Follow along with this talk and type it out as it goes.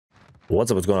What's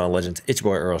going on, Legends? It's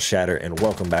your boy Errl Shatter, and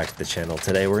welcome back to the channel.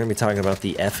 Today we're going to be talking about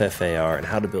the FFAR and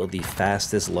how to build the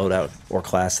fastest loadout or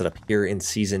class setup here in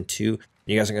Season 2.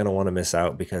 You guys are going to want to miss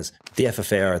out because the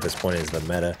FFAR at this point is the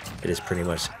meta. It is pretty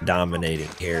much dominating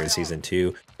here in Season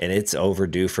 2, and it's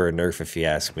overdue for a nerf if you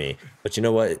ask me. But you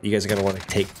know what? You guys are going to want to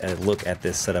take a look at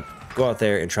this setup. Go out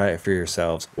there and try it for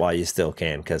yourselves while you still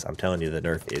can, because I'm telling you the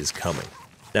nerf is coming.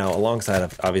 Now, alongside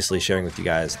of obviously sharing with you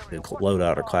guys the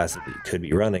loadout or class that you could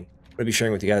be running, I'm going to be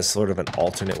sharing with you guys sort of an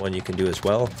alternate one you can do as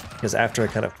well, because after I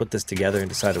kind of put this together and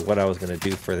decided what I was going to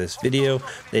do for this video,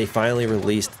 they finally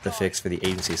released the fix for the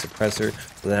agency suppressor.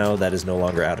 So now that is no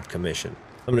longer out of commission.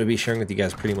 I'm going to be sharing with you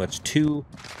guys pretty much 2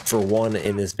 for 1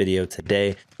 in this video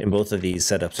today, and both of these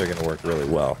setups are going to work really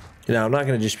well. Now, I'm not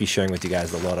going to just be sharing with you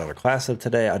guys the loadout or class setup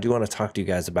today. I do want to talk to you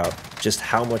guys about just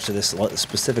how much of this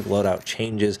specific loadout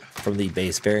changes from the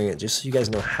base variant, just so you guys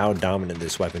know how dominant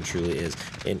this weapon truly is.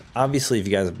 And obviously, if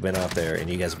you guys have been out there and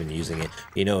you guys have been using it,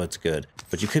 you know it's good.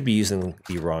 But you could be using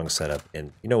the wrong setup.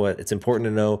 And you know what? It's important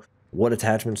to know what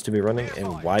attachments to be running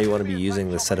and why you want to be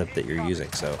using the setup that you're using.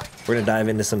 So we're going to dive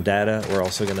into some data. We're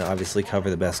also going to obviously cover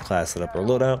the best class setup or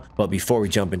loadout. But before we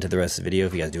jump into the rest of the video,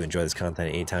 if you guys do enjoy this content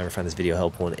at any time or find this video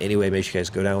helpful in any way, make sure you guys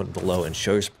go down below and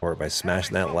show your support by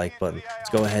smashing that like button. Let's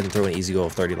go ahead and throw an easy goal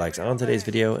of 30 likes on today's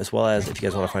video, as well as if you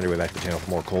guys want to find your way back to the channel for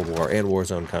more Cold War and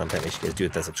Warzone content, make sure you guys do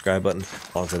hit that subscribe button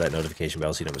alongside that notification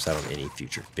bell so you don't miss out on any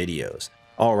future videos.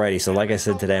 Alrighty, so like I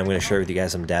said today, I'm going to share with you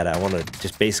guys some data. I want to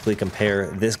just basically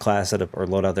compare this class setup or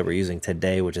loadout that we're using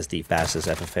today, which is the fastest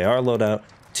FFAR loadout,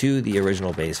 to the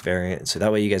original base variant. So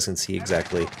that way you guys can see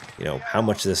exactly, how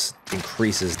much this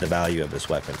increases the value of this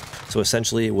weapon. So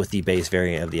essentially with the base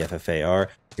variant of the FFAR,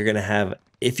 you're going to have,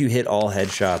 if you hit all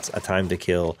headshots, a time to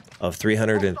kill of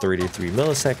 333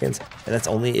 milliseconds, and that's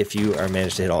only if you are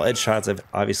managed to hit all headshots,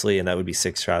 obviously, and that would be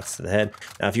 6 shots to the head.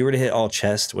 Now, if you were to hit all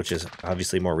chest, which is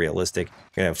obviously more realistic,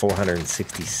 you're going to have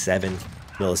 467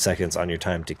 milliseconds on your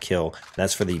time to kill.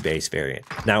 That's for the base variant.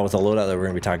 Now, with the loadout that we're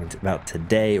going to be talking about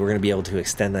today, we're going to be able to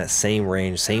extend that same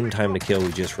range, same time to kill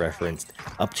we just referenced,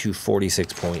 up to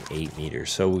 46.8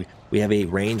 meters. So we have a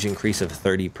range increase of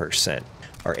 30%.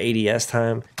 Our ADS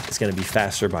time is going to be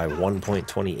faster by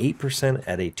 1.28%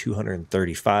 at a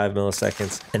 235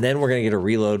 milliseconds. And then we're going to get a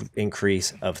reload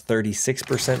increase of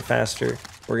 36% faster.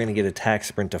 We're going to get attack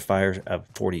sprint to fire of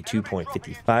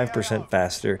 42.55%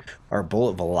 faster. Our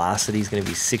bullet velocity is going to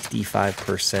be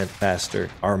 65% faster.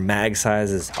 Our mag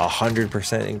size is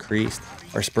 100% increased.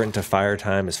 Our sprint to fire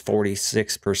time is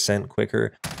 46%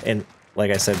 quicker. And like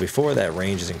I said before, that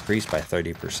range is increased by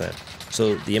 30%.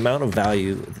 So the amount of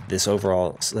value this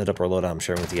overall setup or loadout I'm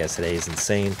sharing with you guys today is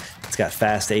insane. It's got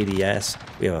fast ADS.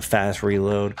 We have a fast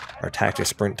reload. Our tactic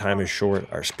sprint time is short.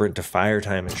 Our sprint to fire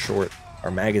time is short.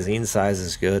 Our magazine size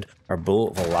is good. Our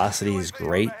bullet velocity is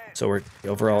great. So we're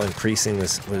overall increasing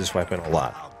this weapon a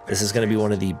lot. This is going to be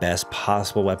one of the best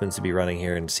possible weapons to be running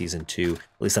here in Season 2,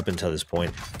 at least up until this point.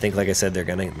 I think, like I said, they're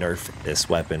going to nerf this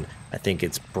weapon. I think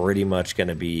it's pretty much going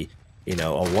to be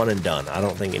a one and done. I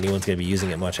don't think anyone's going to be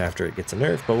using it much after it gets a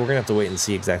nerf, but we're going to have to wait and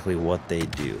see exactly what they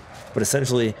do. But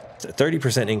essentially, it's a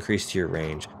 30% increase to your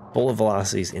range. Bullet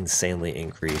velocity is insanely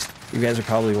increased. You guys are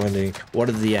probably wondering, what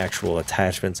are the actual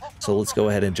attachments? So let's go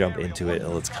ahead and jump into it,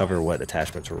 and let's cover what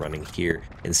attachments we're running here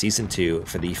in Season 2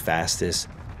 for the fastest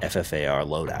FFAR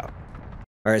loadout.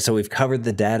 All right, so we've covered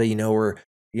the data. We're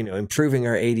improving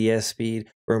our ADS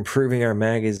speed. We're improving our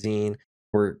magazine.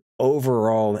 We're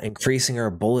overall increasing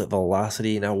our bullet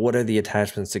velocity. Now, what are the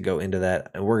attachments to go into that?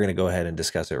 And we're going to go ahead and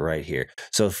discuss it right here.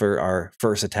 So for our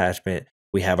first attachment,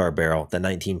 we have our barrel, the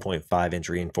 19.5 inch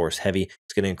reinforced heavy.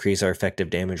 It's going to increase our effective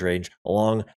damage range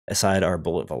alongside our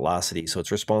bullet velocity. So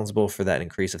it's responsible for that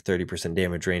increase of 30%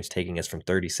 damage range, taking us from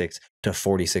 36 to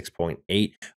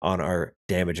 46.8 on our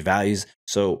damage values.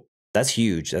 So that's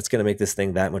huge. That's going to make this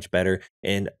thing that much better.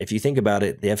 And if you think about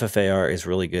it, the FFAR is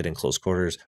really good in close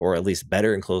quarters, or at least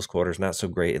better in close quarters, not so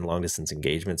great in long distance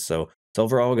engagements. So it's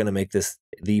overall going to make this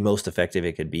the most effective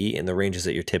it could be in the ranges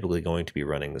that you're typically going to be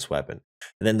running this weapon.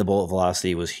 And then the bullet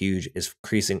velocity was huge, is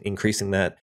increasing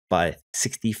that by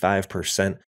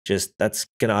 65%. That's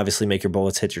going to obviously make your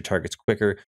bullets hit your targets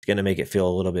quicker. It's going to make it feel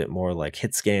a little bit more like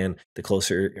hit scan. The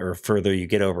closer or further you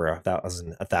get over a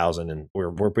thousand, and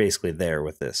we're basically there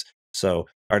with this. So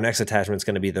our next attachment is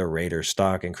going to be the Raider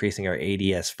stock, increasing our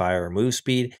ADS fire move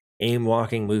speed, aim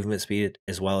walking movement speed,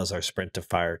 as well as our sprint to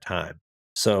fire time.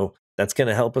 So that's going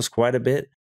to help us quite a bit.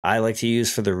 I like to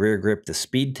use for the rear grip the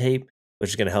speed tape. which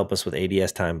is going to help us with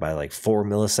ADS time by like 4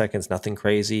 milliseconds, nothing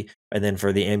crazy. And then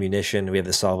for the ammunition, we have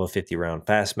the Salvo 50 round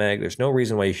fast mag. There's no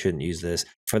reason why you shouldn't use this.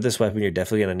 For this weapon, you're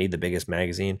definitely going to need the biggest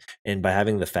magazine. And by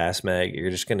having the fast mag, you're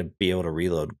just going to be able to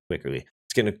reload quickly.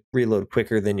 It's going to reload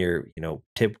quicker than your,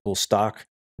 typical stock,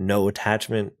 no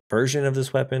attachment version of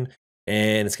this weapon.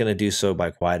 And it's going to do so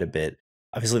by quite a bit.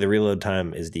 Obviously, the reload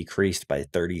time is decreased by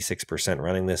 36%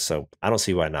 running this, so I don't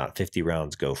see why not. 50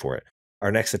 rounds, go for it.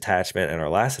 Our next attachment and our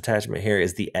last attachment here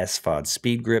is the FFAR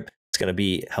speed grip. It's going to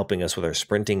be helping us with our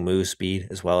sprinting move speed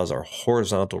as well as our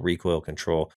horizontal recoil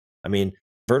control. I mean,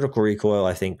 vertical recoil,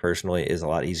 I think personally, is a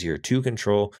lot easier to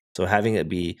control, so having it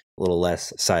be a little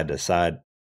less side to side,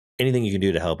 anything you can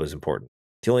do to help is important.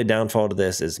 The only downfall to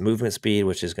this is movement speed,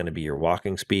 which is going to be your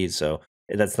walking speed, so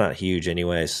that's not huge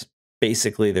anyways.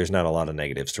 Basically, there's not a lot of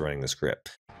negatives to running this grip.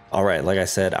 All right, like I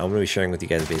said, I'm going to be sharing with you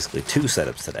guys basically 2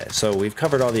 setups today. So we've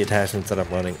covered all the attachments that I'm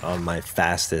running on my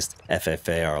fastest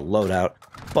FFAR loadout,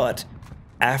 but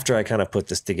after I kind of put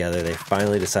this together, they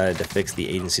finally decided to fix the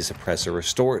agency suppressor,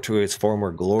 restore it to its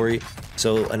former glory.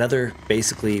 So another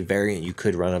basically variant you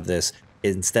could run of this,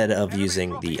 instead of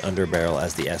using the underbarrel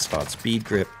as the FFAR speed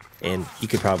grip, and you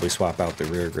could probably swap out the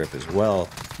rear grip as well,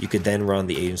 you could then run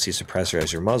the agency suppressor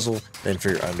as your muzzle, then for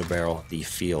your underbarrel, the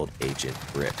field agent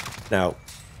grip. Now,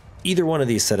 either one of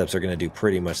these setups are going to do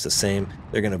pretty much the same.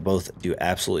 They're going to both do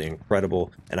absolutely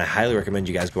incredible, and I highly recommend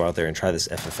you guys go out there and try this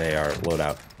FFAR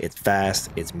loadout. It's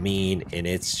fast, it's mean, and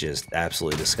it's just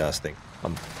absolutely disgusting.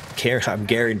 I'm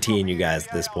guaranteeing you guys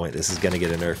at this point, this is going to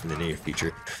get a nerf in the near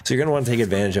future. So you're going to want to take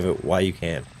advantage of it while you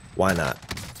can. Why not?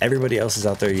 Everybody else is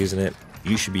out there using it.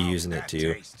 You should be using it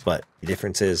too, but the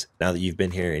difference is, now that you've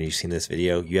been here and you've seen this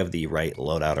video, you have the right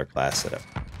loadout or class setup.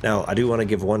 Now, I do want to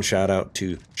give one shout out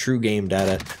to True Game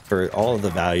Data for all of the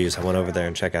values. I went over there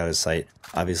and checked out his site.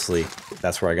 Obviously,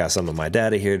 that's where I got some of my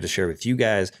data here to share with you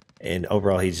guys. And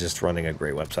overall, he's just running a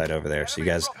great website over there. So you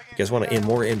guys want to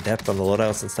more in depth on the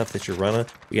loadouts and stuff that you're running,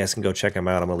 you guys can go check him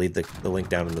out. I'm going to leave the link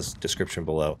down in the description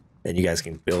below. And you guys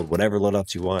can build whatever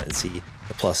loadouts you want and see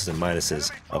the pluses and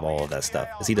minuses of all of that stuff,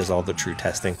 because he does all the true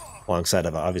testing alongside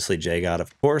of obviously JGod,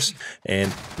 of course,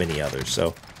 and many others.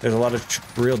 So there's a lot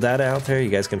of real data out there.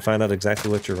 You guys can find out exactly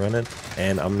what you're running,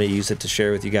 and I'm going to use it to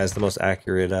share with you guys the most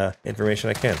accurate information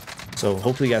I can. So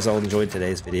hopefully you guys all enjoyed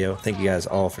today's video. Thank you guys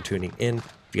all for tuning in.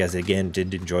 If you guys again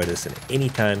did enjoy this at any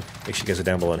time, make sure you guys are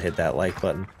down below and hit that like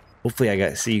button. Hopefully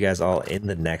I see you guys all in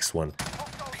the next one.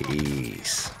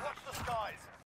 Peace.